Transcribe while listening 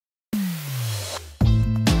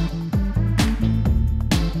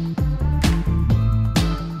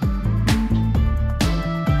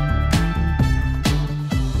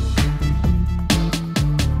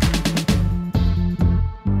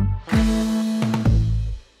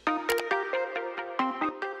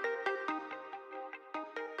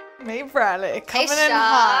Maeve Reilly coming Hey, in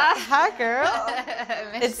hot. Hi, girl.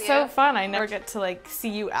 It's you. so fun. I never get to like see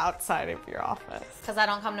you outside of your office. Because I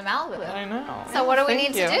don't come to Malibu. I know. So what do we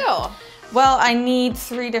Thank need you. to do? Well, I need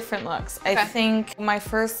 3 different looks. Okay. I think my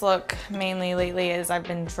first look mainly lately is I've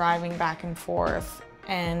been driving back and forth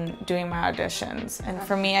and doing my auditions. And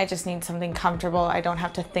for me, I just need something comfortable. I don't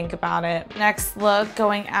have to think about it. Next look,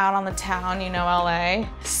 going out on the town, you know, LA.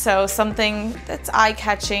 So something that's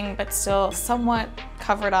eye-catching, but still somewhat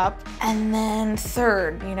covered up. And then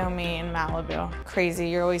third, you know me in Malibu. Crazy,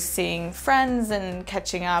 you're always seeing friends and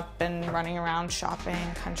catching up and running around shopping,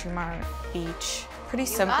 Country Mart, beach. Pretty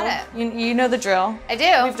simple. got it. You know the drill. I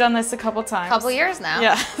do. We've done this a couple times. Couple years now.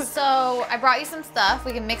 Yeah. So I brought you some stuff.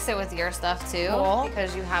 We can mix it with your stuff too. Cool.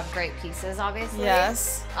 Because you have great pieces, obviously.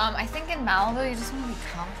 Yes. I think in Malibu, you just want to be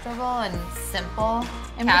comfortable and simple,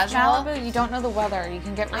 And casual. with Malibu, you don't know the weather. You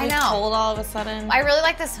can get really I know. cold all of a sudden. I really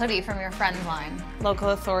like this hoodie from your friend's line.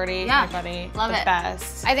 Local authority, Yeah. my buddy, Love the it.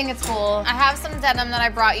 best. I think it's cool. I have some denim that I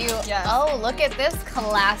brought you. Yes. Oh, look at this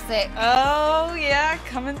classic. Oh yeah,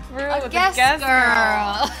 coming through with Guess the guest girl.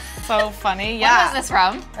 So funny, When yeah. was this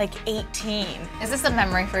from? Like 18. Is this a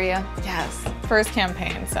memory for you? Yes. First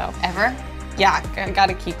campaign, so Ever? yeah, I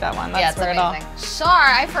gotta keep that one. That's Yeah, it's where amazing. it all. Shar,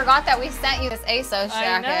 I forgot that we sent you this ASOS I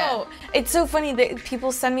jacket. know. It's so funny that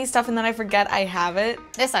people send me stuff and then I forget I have it.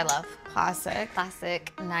 This I love. Classic.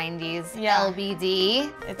 Classic 90s Yeah.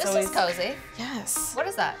 LBD. It's This always is cozy. Yes. What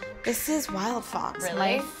is that? This is Wild Fox. Really?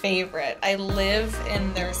 My favorite. I live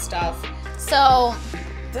in their stuff. So,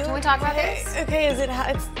 can we talk about Okay, this? Okay,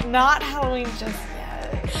 it's not Halloween just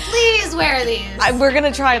yet. Please wear these. We're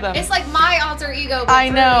gonna try them. It's like my alter ego, but I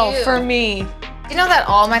know, you. for me. You know that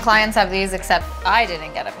all my clients have these except I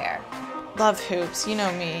didn't get a pair. Love hoops, you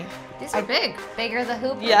know me. These are big. Bigger the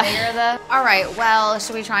hoop, Yeah. the bigger the... All right, well,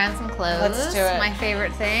 should we try on some clothes? Let's do it. My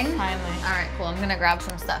favorite thing. Finally. All right, cool. I'm gonna grab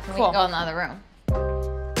some stuff and we Cool. can go in the other room.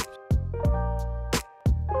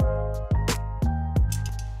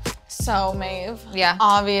 So, Maeve. Yeah.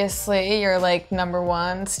 Obviously, you're like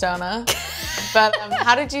 #1 stoner. But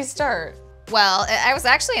how did you start? Well, I was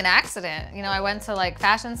actually an accident. You know, I went to like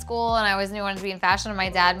fashion school and I always knew I wanted to be in fashion, and my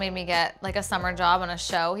dad made me get like a summer job on a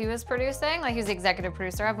show he was producing. Like he was the executive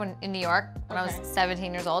producer of one in New York when I was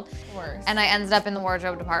 17 years old. Worse. And I ended up in the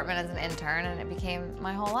wardrobe department as an intern, and it became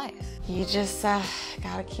my whole life. You just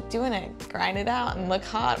gotta keep doing it. Grind it out and look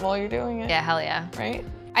hot while you're doing it. Yeah, hell yeah. Right?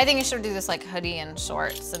 I think you should do this like hoodie and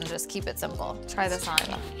shorts and just keep it simple. Try this on.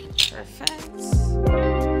 Perfect.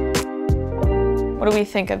 What do we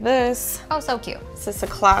think of this? Oh, so cute. Is this a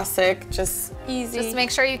classic, just easy? Just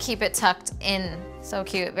make sure you keep it tucked in. So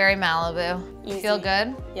cute, very Malibu. You feel Easy.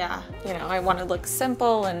 good? Yeah, you know, I want to look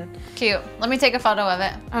simple and... Cute. Let me take a photo of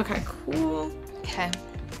it. Okay, cool. Okay.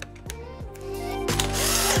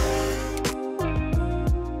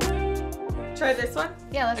 Try this one?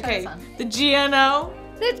 Yeah, let's try Okay, this one. the GNO.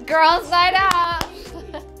 It's girls' night out.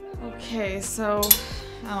 Okay, so,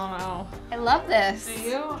 I don't know. I love this. Do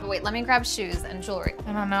you? Wait, let me grab shoes and jewelry.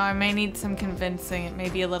 I don't know, I may need some convincing. It may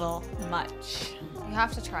be a little much. You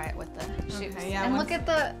have to try it with the shoes. Okay, yeah, and once- look at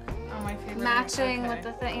the Oh, my favorite. matching Okay. with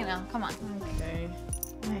the thing, you know, come on. Okay,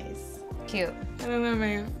 nice. Cute. I don't know,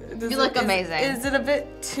 Maeve. You look amazing. Is it a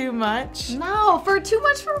bit too much? No, for too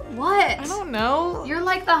much for what? I don't know. You're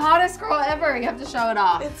like the hottest girl ever. You have to show it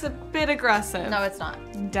off. It's a bit aggressive. No, it's not.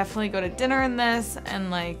 Definitely go to dinner in this, and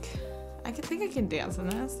like, I think I can dance in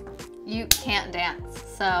this. You can't dance,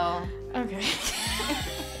 so. Okay.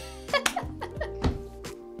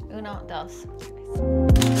 Uno, dos.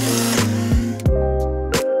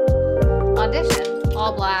 Audition.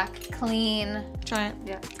 All black, clean. Try it.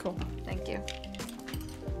 Yeah. Cool. Thank you.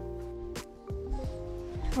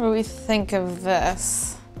 What do we think of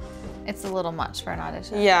this? It's a little much for an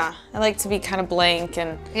audition. Yeah, I like to be kind of blank,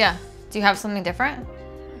 and Yeah. Do you have something different?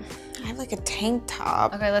 I have like a tank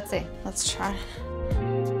top. Okay, let's see. Let's try.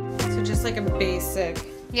 So just like a basic.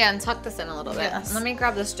 Yeah, and tuck this in a little bit. Yes. Let me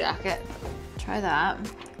grab this jacket. Try that.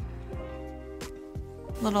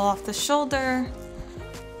 Little off the shoulder.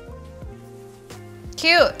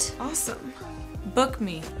 Cute. Awesome. Book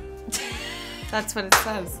me. That's what it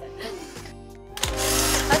says.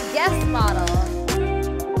 A guest model.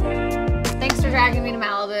 Thanks for dragging me to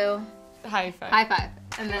Malibu. High five. High five.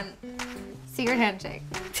 And then secret handshake.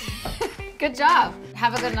 Good job.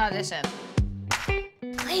 Have a good audition.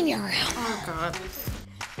 Clean your room. Oh God.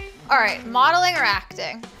 All right, modeling or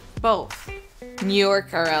acting? Both. New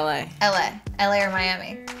York or LA? LA. LA or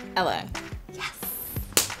Miami? LA. Yes.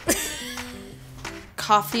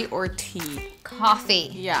 Coffee or tea? Coffee.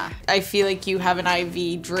 Yeah. I feel like you have an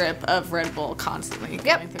IV drip of Red Bull constantly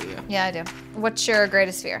going through you. Yeah, I do. What's your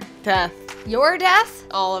greatest fear? Death. Your death?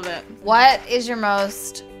 All of it. What is your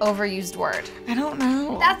most overused word? I don't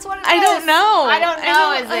know. That's what it is. I don't know. I don't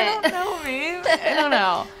know, is it? I don't know, Maeve. I don't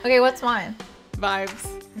know. Okay, what's mine?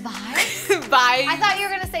 Vibes. Vibes? Vibes. I thought you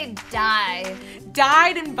were gonna say die.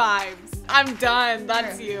 Died in vibes. I'm done.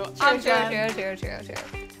 That's True. you. True, I'm true, done. True.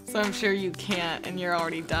 So I'm sure you can't, and you're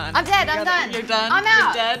already done. I'm dead. I'm done. You're done. I'm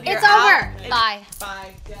out. You're dead. It's You're over. out. Bye.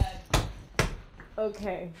 Bye. Dead.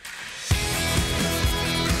 Okay.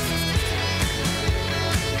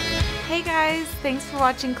 Hey guys, thanks for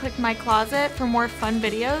watching Click My Closet. For more fun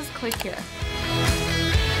videos, click here.